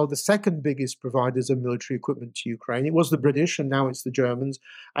are now the second biggest providers of military equipment to Ukraine. It was the British, and now it's the Germans.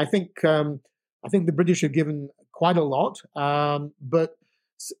 I think the British have given quite a lot, but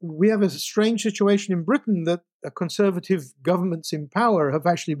we have a strange situation in Britain that conservative governments in power have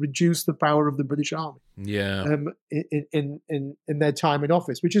actually reduced the power of the British Army. In their time in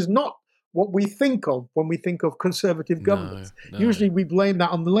office, which is not what we think of when we think of conservative governments. No. Usually we blame that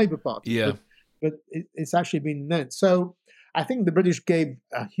on the Labour Party, Yeah. but it's actually been that. So I think the British gave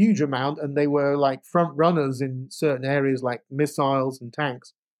a huge amount, and they were like front runners in certain areas like missiles and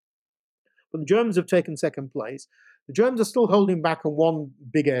tanks. But the Germans have taken second place. The Germans are still holding back on one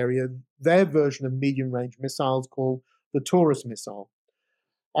big area, their version of medium-range missiles called the Taurus missile.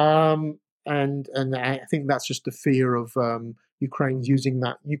 And I think that's just the fear of Ukraine's using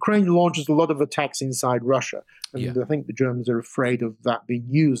that. Ukraine launches a lot of attacks inside Russia, and I think the Germans are afraid of that being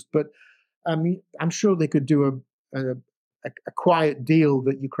used. But I mean, I'm sure they could do a quiet deal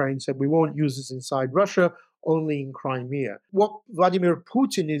that Ukraine said, we won't use this inside Russia, only in Crimea. What Vladimir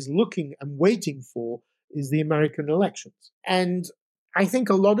Putin is looking and waiting for is the American elections. And I think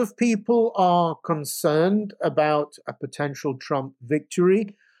a lot of people are concerned about a potential Trump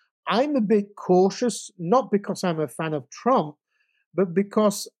victory. I'm a bit cautious, not because I'm a fan of Trump, but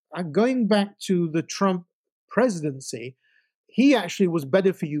because going back to the Trump presidency, he actually was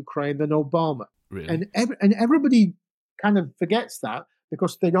better for Ukraine than Obama. Really? And everybody kind of forgets that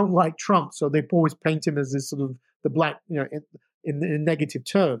because they don't like Trump, so they always paint him as this sort of the black, in negative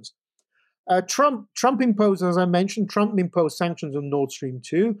terms. Trump imposed, as I mentioned, Trump imposed sanctions on Nord Stream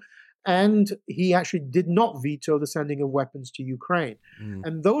 2, and he actually did not veto the sending of weapons to Ukraine.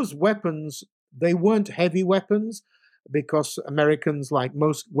 And those weapons, they weren't heavy weapons because Americans, like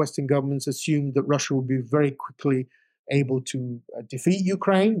most Western governments, assumed that Russia would be very quickly able to defeat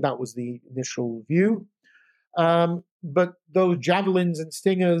Ukraine. That was the initial view. But those javelins and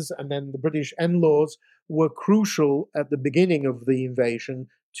stingers and then the British NLAWs were crucial at the beginning of the invasion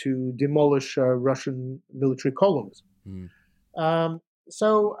to demolish Russian military columns. But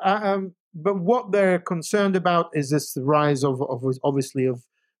what they're concerned about is this rise of obviously of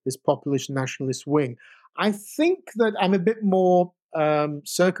this populist nationalist wing. I think that I'm a bit more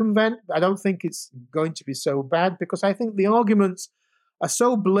circumvent. I don't think it's going to be so bad because I think the arguments are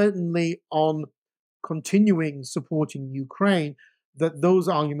so blatantly on continuing supporting Ukraine that those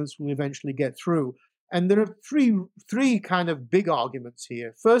arguments will eventually get through. And there are three kind of big arguments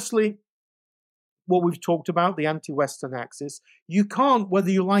here. Firstly, what we've talked about, the anti-Western axis. You can't,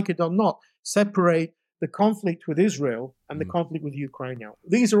 whether you like it or not, separate the conflict with Israel and the conflict with Ukraine now.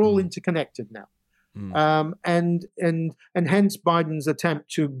 These are all interconnected now. And hence Biden's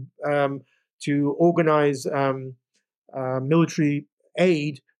attempt to organize military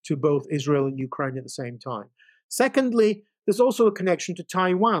aid to both Israel and Ukraine at the same time. Secondly, there's also a connection to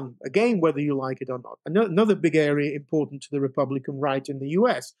Taiwan, again, whether you like it or not. Another big area important to the Republican right in the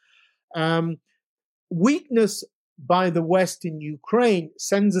US. Weakness by the West in Ukraine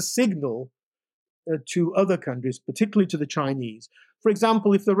sends a signal to other countries, particularly to the Chinese. For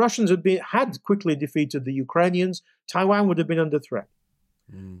example, if the Russians had quickly defeated the Ukrainians, Taiwan would have been under threat.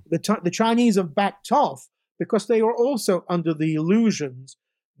 The Chinese have backed off because they were also under the illusions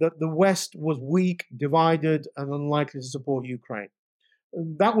that the West was weak, divided, and unlikely to support Ukraine.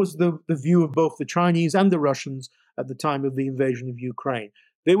 And that was the view of both the Chinese and the Russians at the time of the invasion of Ukraine.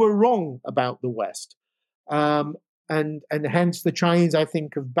 They were wrong about the West. And hence the Chinese, I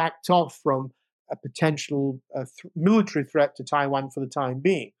think, have backed off from a potential military threat to Taiwan for the time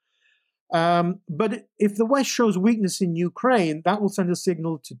being. But if the West shows weakness in Ukraine, that will send a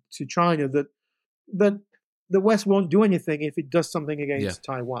signal to China that the West won't do anything if it does something against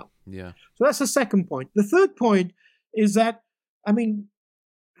Taiwan. Yeah. So that's the second point. The third point is that,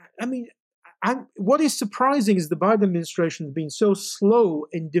 what is surprising is the Biden administration has been so slow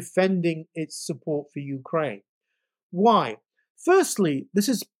in defending its support for Ukraine. Why? Firstly, this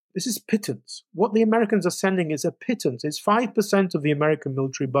is pittance. What the Americans are sending is a pittance. It's 5% of the American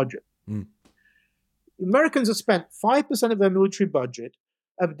military budget. The Americans have spent 5% of their military budget,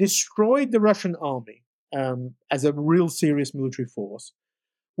 have destroyed the Russian army as a real serious military force,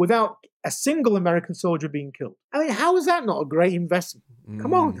 without a single American soldier being killed. I mean, how is that not a great investment?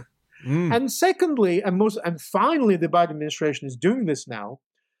 Come on. And secondly, and finally, the Biden administration is doing this now.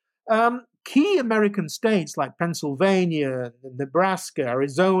 Key American states like Pennsylvania, Nebraska,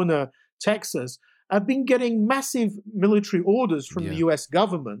 Arizona, Texas have been getting massive military orders from the U.S.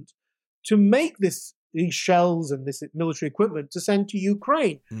 government to make this these shells and this military equipment to send to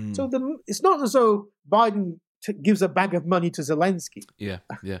Ukraine. Mm. So it's not as though Biden gives a bag of money to Zelensky. Yeah.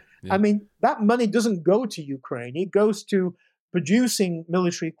 I mean, that money doesn't go to Ukraine. It goes to producing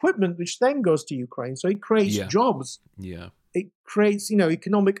military equipment, which then goes to Ukraine. So it creates jobs. Yeah. It creates,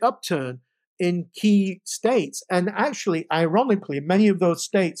 economic upturn in key states. And actually, ironically, many of those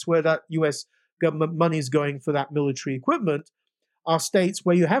states where that U.S. government money is going for that military equipment are states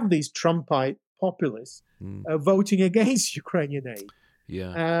where you have these Trumpite populists voting against Ukrainian aid.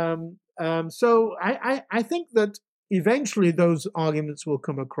 Yeah. So I think that eventually those arguments will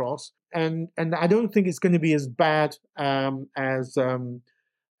come across, and I don't think it's going to be as bad as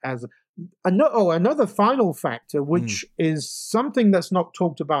another final factor, which is something that's not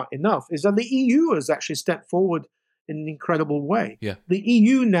talked about enough, is that the EU has actually stepped forward in an incredible way. Yeah. The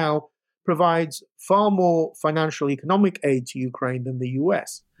EU now provides far more financial economic aid to Ukraine than the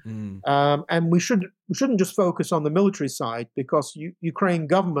US. And we shouldn't just focus on the military side, because Ukraine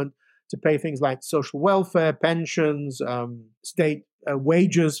government, to pay things like social welfare, pensions, state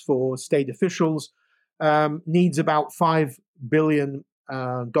wages for state officials, needs about $5 billion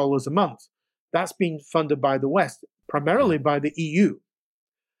a month. That's been funded by the West, primarily by the EU.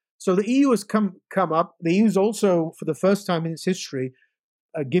 So the EU has come up. The EU is also, for the first time in its history,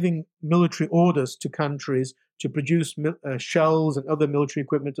 giving military orders to countries to produce shells and other military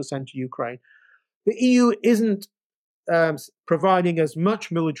equipment to send to Ukraine. The EU isn't providing as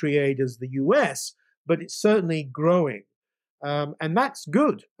much military aid as the US, but it's certainly growing. And that's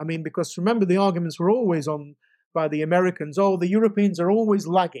good. I mean, because remember, the arguments were always on by the Americans, the Europeans are always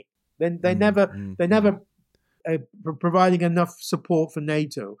lagging. They never providing enough support for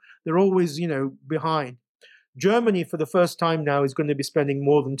NATO. They're always, behind. Germany, for the first time now, is going to be spending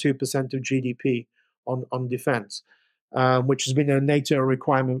more than 2% of GDP on defense, which has been a NATO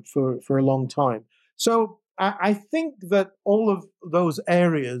requirement for a long time. So I think that all of those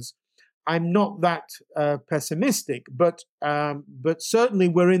areas, I'm not that pessimistic, but certainly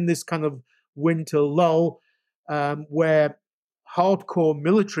we're in this kind of winter lull where hardcore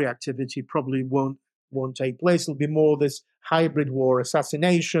military activity probably won't take place. It'll be more this hybrid war,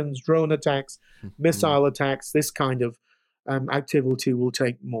 assassinations, drone attacks, missile attacks. This kind of activity will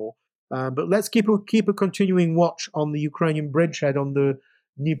take more. But let's keep a continuing watch on the Ukrainian bridgehead on the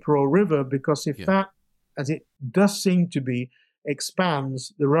Dnipro River, because if that, as it does seem to be,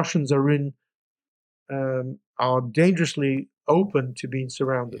 expands, the Russians are dangerously open to being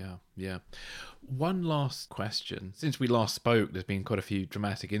surrounded. Yeah. One last question. Since we last spoke, there's been quite a few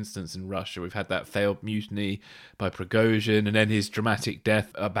dramatic incidents in Russia. We've had that failed mutiny by Prigozhin, and then his dramatic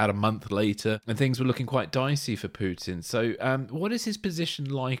death about a month later, and things were looking quite dicey for Putin. So what is his position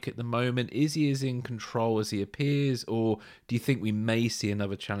like at the moment? Is he as in control as he appears, or do you think we may see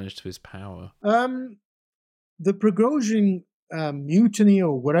another challenge to his power? The Prigozhin mutiny,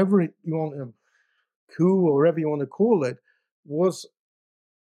 or whatever you want, coup, or whatever you want to call it, was,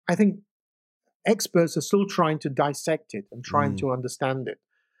 I think, experts are still trying to dissect it and trying to understand it.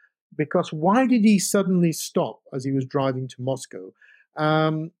 Because why did he suddenly stop as he was driving to Moscow?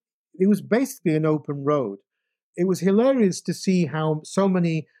 It was basically an open road. It was hilarious to see how so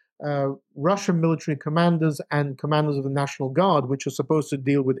many Russian military commanders and commanders of the National Guard, which are supposed to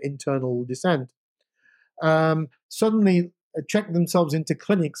deal with internal dissent, suddenly checked themselves into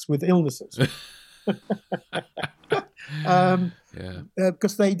clinics with illnesses.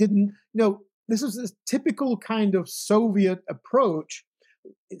 Because they didn't, this is a typical kind of Soviet approach.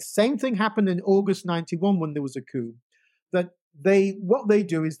 Same thing happened in August 91 when there was a coup. That what they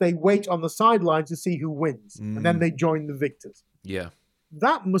do is they wait on the sidelines to see who wins, and then they join the victors. Yeah.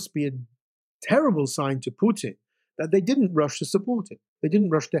 That must be a terrible sign to Putin, that they didn't rush to support him. They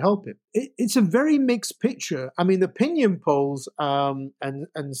didn't rush to help him. It's a very mixed picture. I mean, opinion polls and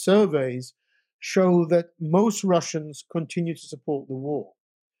surveys show that most Russians continue to support the war.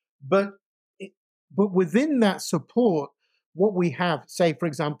 But within that support, what we have, say, for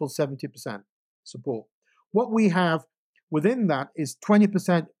example, 70% support, what we have within that is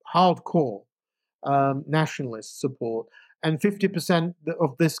 20% hardcore nationalist support and 50%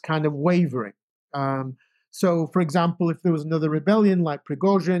 of this kind of wavering. So, for example, if there was another rebellion like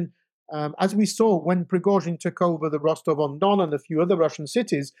Prigozhin, as we saw when Prigozhin took over the Rostov-on-Don and a few other Russian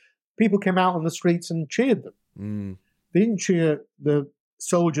cities, people came out on the streets and cheered them. They didn't cheer the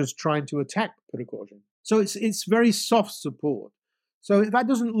soldiers trying to attack Prigozhin. So it's very soft support. So that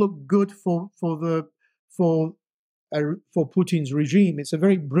doesn't look good for Putin's regime. It's a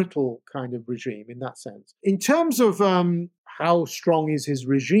very brittle kind of regime in that sense. In terms of how strong is his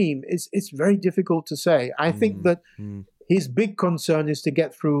regime, it's very difficult to say. I think that his big concern is to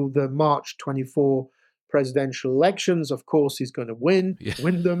get through the March 24 presidential elections. Of course, he's going to win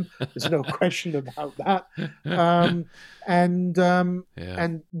them. There's no question about that.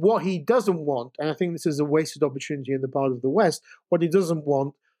 And what he doesn't want, and I think this is a wasted opportunity in the part of the West, what he doesn't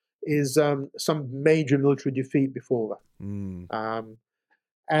want is some major military defeat before that.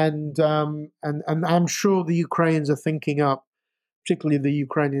 And I'm sure the Ukrainians are thinking up, particularly the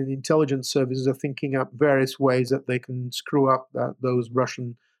Ukrainian intelligence services are thinking up various ways that they can screw up those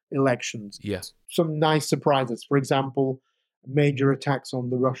Russian elections. Yes. Some nice surprises. For example, major attacks on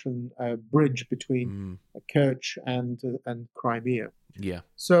the Russian bridge between Kerch and Crimea. Yeah.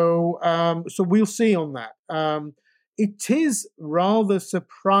 So we'll see on that. It is rather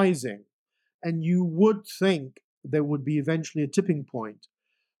surprising, and you would think there would be eventually a tipping point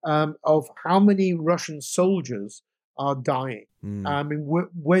of how many Russian soldiers are dying. I mean,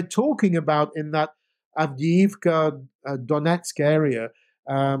 we're talking about in that Avdiivka, Donetsk area.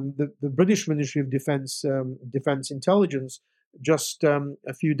 The British Ministry of Defense Intelligence just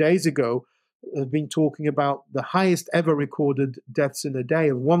a few days ago has been talking about the highest ever recorded deaths in a day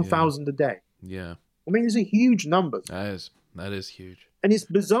of 1,000 a day. Yeah. I mean, these are huge numbers. That is huge. And it's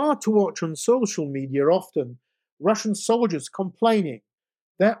bizarre to watch on social media often Russian soldiers complaining.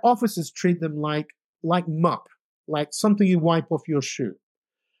 Their officers treat them like muck, like something you wipe off your shoe.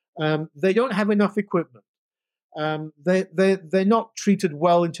 They don't have enough equipment. They're not treated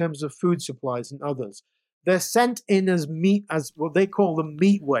well in terms of food supplies and others. They're sent in as what they call them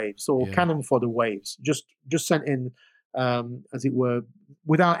meat waves or cannon fodder waves, just sent in, as it were,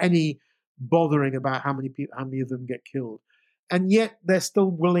 without any bothering about how many of them get killed. And yet they're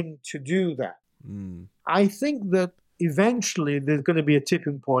still willing to do that. I think that eventually there's going to be a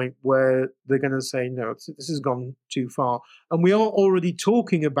tipping point where they're going to say, no, this has gone too far. And we are already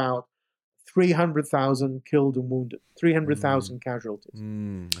talking about 300,000 killed and wounded, 300,000 casualties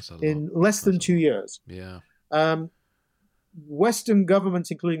in less than 2 years. Yeah. Western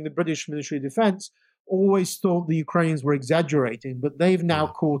governments, including the British Ministry of Defense, always thought the Ukrainians were exaggerating, but they've now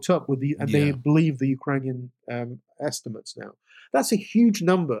caught up with they believe the Ukrainian estimates now. That's a huge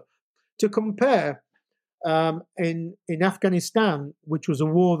number. To compare, in Afghanistan, which was a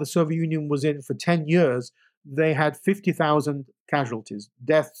war the Soviet Union was in for 10 years, they had 50,000 casualties,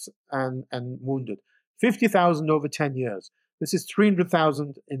 deaths and wounded. 50,000 over 10 years. This is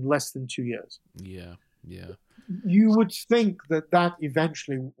 300,000 in less than 2 years. Yeah. You would think that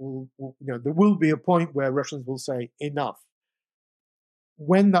eventually there will be a point where Russians will say enough.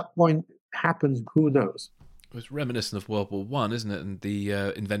 When that point happens, who knows? It's reminiscent of World War I, isn't it? And the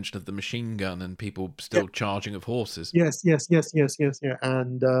invention of the machine gun and people still charging of horses. Yes. Yeah.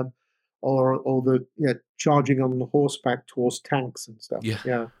 And or the charging on horseback towards tanks and stuff.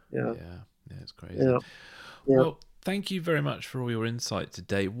 Yeah. It's crazy. Yeah. Well, thank you very much for all your insight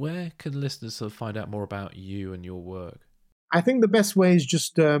today. Where can listeners sort of find out more about you and your work? I think the best way is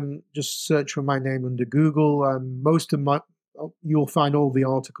just search for my name under Google. You'll find all the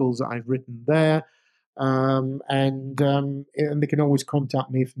articles that I've written there. And they can always contact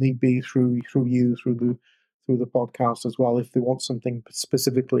me if need be through the podcast as well if they want something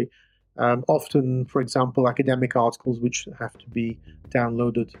specifically. Often, for example, academic articles which have to be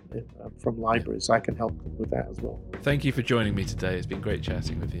downloaded from libraries. I can help with that as well. Thank you for joining me today. It's been great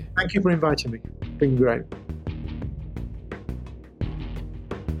chatting with you. Thank you for inviting me. It's been great.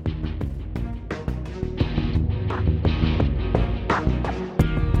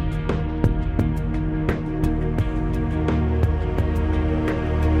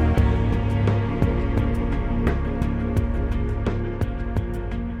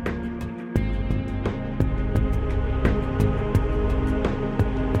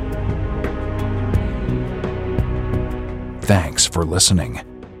 Thanks for listening.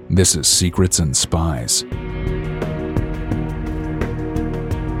 This is Secrets and Spies.